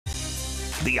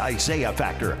The Isaiah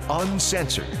Factor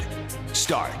Uncensored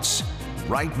starts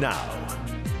right now.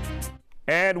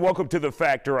 And welcome to The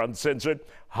Factor Uncensored.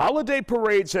 Holiday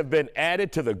parades have been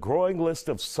added to the growing list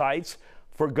of sites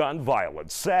for gun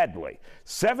violence. Sadly,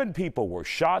 7 people were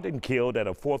shot and killed at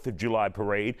a 4th of July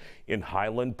parade in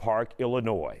Highland Park,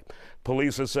 Illinois.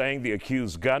 Police are saying the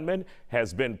accused gunman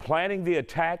has been planning the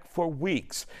attack for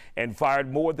weeks and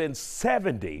fired more than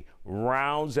 70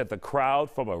 rounds at the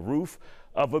crowd from a roof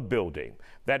of a building.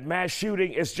 That mass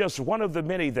shooting is just one of the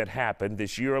many that happened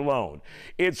this year alone.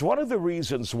 It's one of the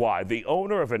reasons why the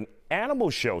owner of an animal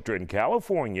shelter in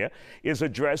California is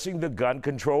addressing the gun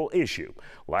control issue.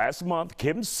 Last month,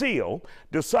 Kim Sill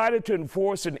decided to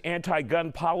enforce an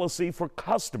anti-gun policy for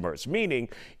customers, meaning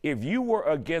if you were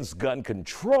against gun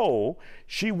control,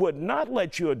 she would not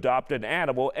let you adopt an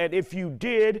animal, and if you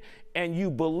did and you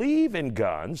believe in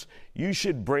guns, you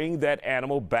should bring that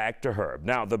animal back to her.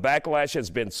 Now, the backlash has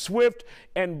been swift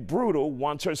and brutal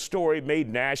once her story made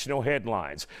national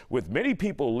headlines, with many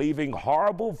people leaving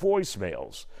horrible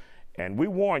voicemails. And we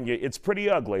warn you, it's pretty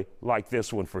ugly, like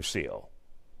this one for Sill.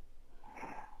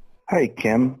 Hey,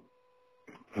 Kim.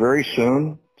 Very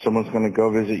soon, someone's going to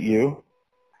go visit you,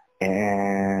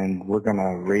 and we're going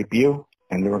to rape you,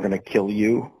 and then we're going to kill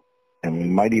you, and we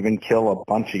might even kill a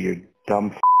bunch of your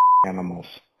dumb animals.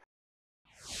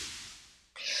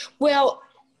 Well,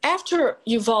 after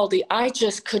Uvalde, I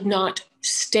just could not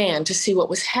stand to see what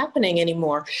was happening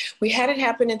anymore. We had it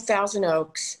happen in Thousand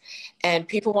Oaks, and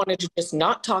people wanted to just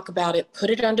not talk about it,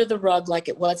 put it under the rug like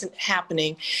it wasn't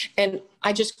happening, and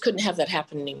I just couldn't have that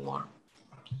happen anymore.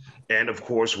 And of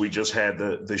course, we just had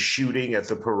the shooting at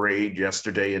the parade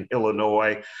yesterday in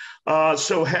Illinois.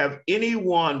 So have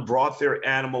anyone brought their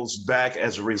animals back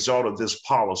as a result of this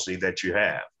policy that you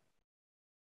have?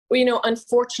 Well, you know,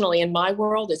 unfortunately, in my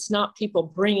world, it's not people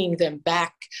bringing them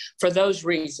back for those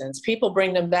reasons. People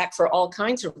bring them back for all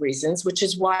kinds of reasons, which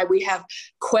is why we have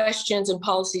questions and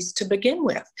policies to begin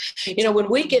with. You know, when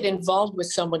we get involved with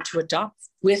someone to adopt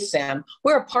with them,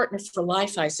 we're a partner for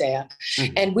life, Isaiah,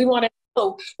 and we want to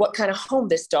know what kind of home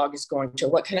this dog is going to,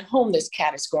 what kind of home this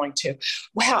cat is going to,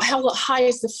 how high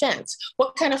is the fence,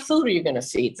 what kind of food are you going to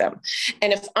feed them?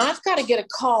 And if I've got to get a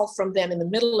call from them in the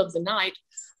middle of the night,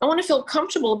 I want to feel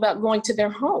comfortable about going to their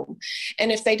home.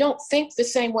 And if they don't think the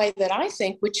same way that I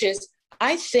think, which is,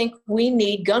 I think we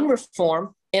need gun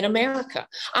reform in America.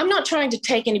 I'm not trying to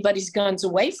take anybody's guns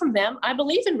away from them. I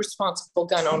believe in responsible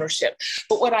gun ownership.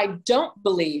 But what I don't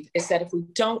believe is that if we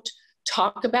don't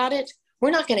talk about it, we're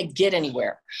not going to get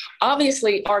anywhere.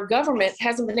 Obviously, our government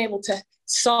hasn't been able to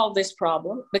solve this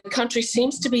problem. The country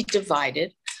seems to be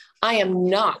divided. I am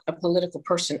not a political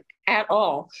person at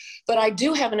all, but I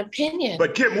do have an opinion.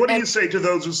 But Kim, what do you say to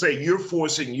those who say you're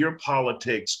forcing your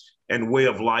politics and way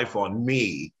of life on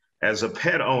me as a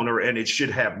pet owner, and it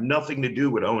should have nothing to do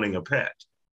with owning a pet?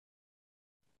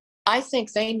 I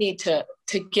think they need to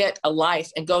get a life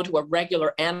and go to a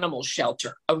regular animal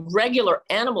shelter. A regular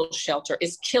animal shelter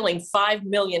is killing 5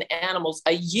 million animals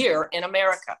a year in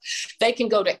America. They can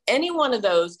go to any one of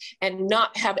those and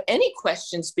not have any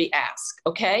questions be asked,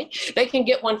 okay? They can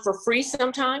get one for free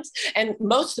sometimes, and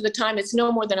most of the time it's no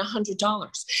more than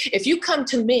 $100. If you come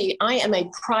to me, I am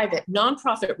a private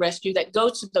nonprofit rescue that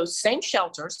goes to those same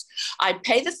shelters. I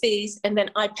pay the fees, and then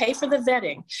I pay for the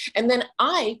vetting, and then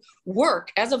I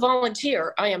work as a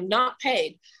volunteer. I am not paid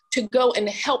to go and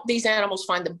help these animals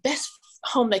find the best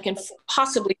home they can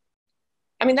possibly.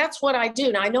 I mean, that's what I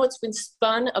do. Now, I know it's been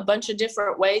spun a bunch of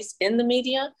different ways in the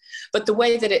media, but the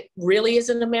way that it really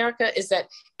is in America is that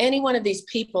any one of these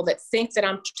people that think that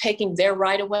I'm taking their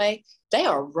right away, they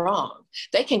are wrong.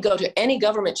 They can go to any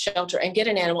government shelter and get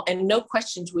an animal and no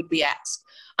questions would be asked.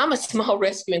 I'm a small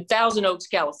rescue in Thousand Oaks,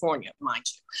 California, mind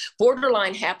you.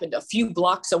 Borderline happened a few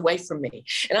blocks away from me.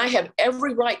 And I have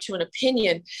every right to an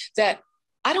opinion that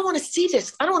I don't want to see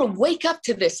this. I don't want to wake up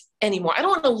to this anymore. I don't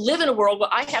want to live in a world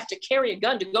where I have to carry a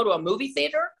gun to go to a movie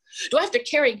theater. Do I have to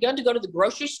carry a gun to go to the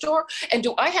grocery store? And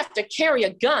do I have to carry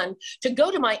a gun to go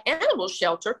to my animal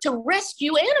shelter to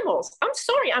rescue animals? I'm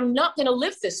sorry, I'm not going to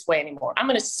live this way anymore. I'm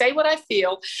going to say what I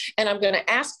feel, and I'm going to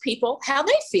ask people how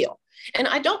they feel. And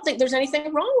I don't think there's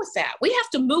anything wrong with that. We have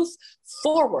to move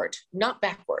forward, not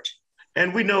backward.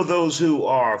 And we know those who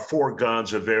are for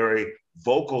guns are very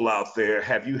vocal out there.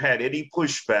 Have you had any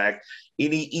pushback,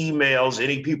 any emails,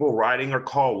 any people writing or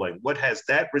calling? What has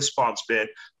that response been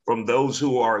from those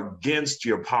who are against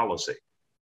your policy?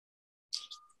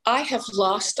 I have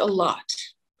lost a lot.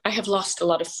 I have lost a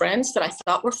lot of friends that I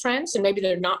thought were friends, and maybe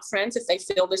they're not friends if they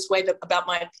feel this way about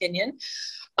my opinion.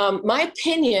 My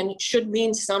opinion should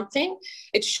mean something.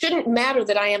 It shouldn't matter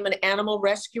that I am an animal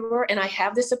rescuer and I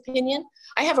have this opinion.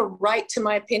 I have a right to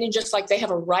my opinion, just like they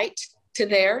have a right to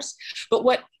theirs. But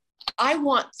what I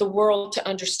want the world to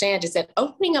understand is that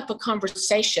opening up a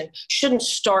conversation shouldn't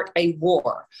start a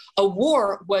war. A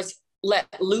war was let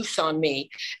loose on me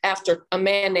after a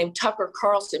man named Tucker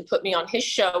Carlson put me on his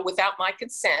show without my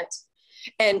consent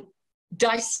and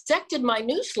dissected my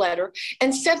newsletter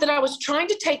and said that I was trying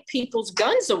to take people's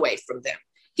guns away from them.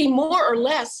 He more or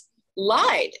less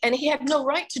lied, and he had no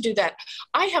right to do that.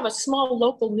 I have a small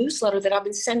local newsletter that I've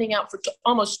been sending out for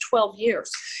almost 12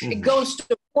 years. Mm-hmm. It goes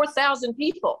to 4,000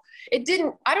 people. It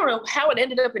didn't, I don't know how it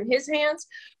ended up in his hands,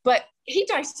 but he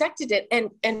dissected it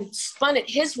and spun it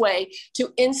his way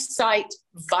to incite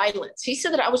violence. He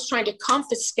said that I was trying to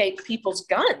confiscate people's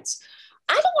guns.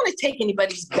 I don't want to take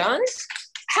anybody's guns.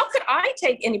 How could I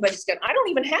take anybody's gun? I don't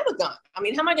even have a gun. I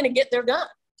mean, how am I going to get their gun?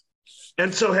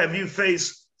 And so have you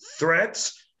faced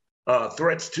threats?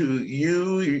 Threats to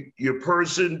you, your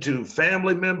person, to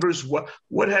family members?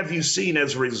 What have you seen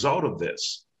as a result of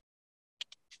this?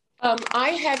 I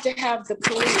had to have the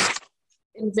police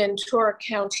in Ventura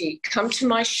County come to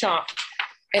my shop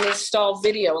and install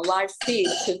video, a live feed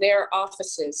to their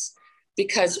offices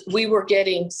because we were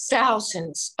getting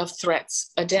thousands of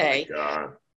threats a day. Oh my God.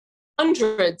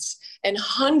 Hundreds and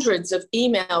hundreds of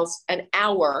emails an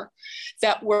hour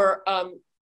that were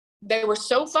they were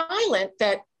so violent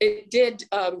that it did,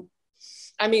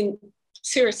 I mean,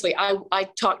 seriously, I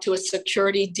talked to a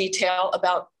security detail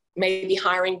about maybe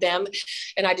hiring them,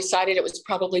 and I decided it was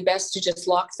probably best to just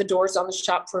lock the doors on the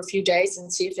shop for a few days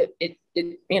and see if it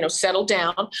settled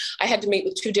down. I had to meet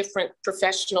with two different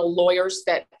professional lawyers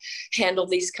that handle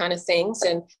these kind of things,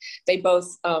 and they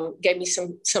both gave me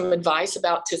some advice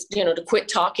about to quit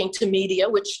talking to media,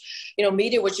 which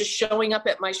media was just showing up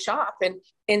at my shop and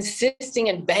insisting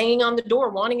and banging on the door,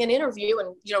 wanting an interview,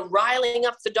 and riling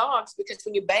up the dogs, because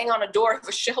when you bang on a door of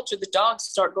a shelter, the dogs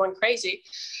start going crazy.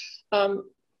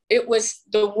 It was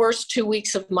the worst 2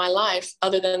 weeks of my life,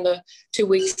 other than the 2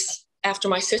 weeks after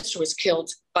my sister was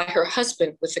killed by her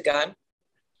husband with a gun.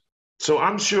 So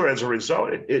I'm sure as a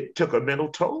result, it took a mental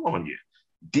toll on you,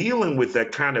 dealing with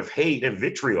that kind of hate and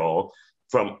vitriol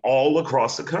from all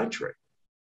across the country.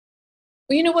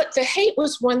 Well, you know what? The hate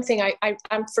was one thing.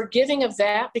 I'm forgiving of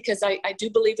that because I do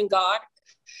believe in God.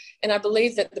 And I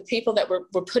believe that the people that were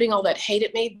putting all that hate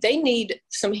at me, they need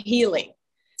some healing.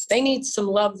 They need some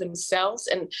love themselves.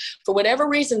 And for whatever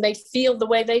reason they feel the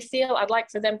way they feel, I'd like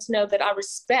for them to know that I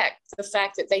respect the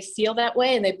fact that they feel that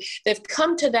way. And they've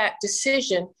come to that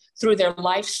decision through their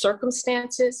life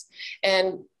circumstances.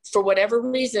 And for whatever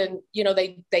reason,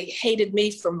 they hated me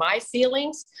for my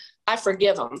feelings. I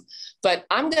forgive them. But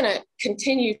I'm going to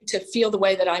continue to feel the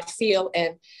way that I feel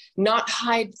and not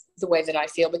hide the way that I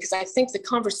feel, because I think the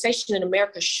conversation in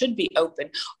America should be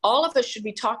open. All of us should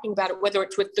be talking about it, whether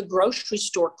it's with the grocery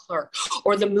store clerk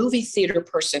or the movie theater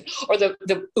person or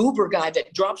the Uber guy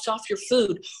that drops off your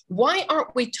food. Why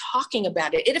aren't we talking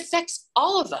about it? It affects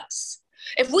all of us.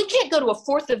 If we can't go to a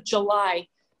 4th of July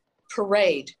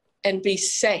parade and be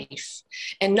safe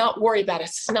and not worry about a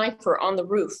sniper on the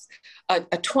roof, a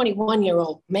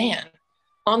 21-year-old man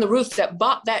on the roof that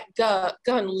bought that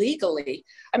gun legally.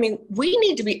 I mean, we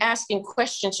need to be asking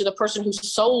questions to the person who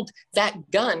sold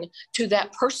that gun to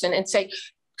that person and say,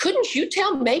 couldn't you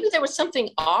tell maybe there was something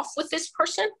off with this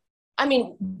person? I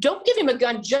mean, don't give him a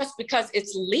gun just because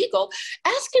it's legal.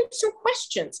 Ask him some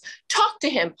questions. Talk to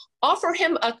him. Offer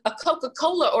him a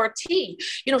Coca-Cola or a tea,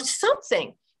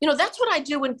 something. That's what I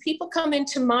do when people come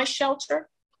into my shelter.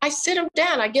 I sit them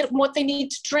down. I get them what they need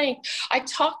to drink. I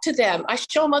talk to them. I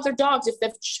show them other dogs.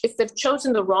 If they've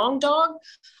chosen the wrong dog,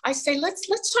 I say, let's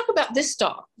talk about this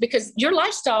dog, because your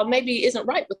lifestyle maybe isn't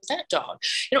right with that dog.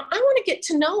 I want to get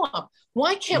to know them.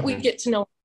 Why can't we get to know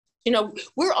them?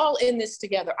 We're all in this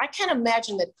together. I can't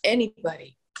imagine that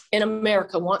anybody in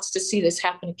America wants to see this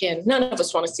happen again. None of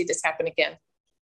us want to see this happen again.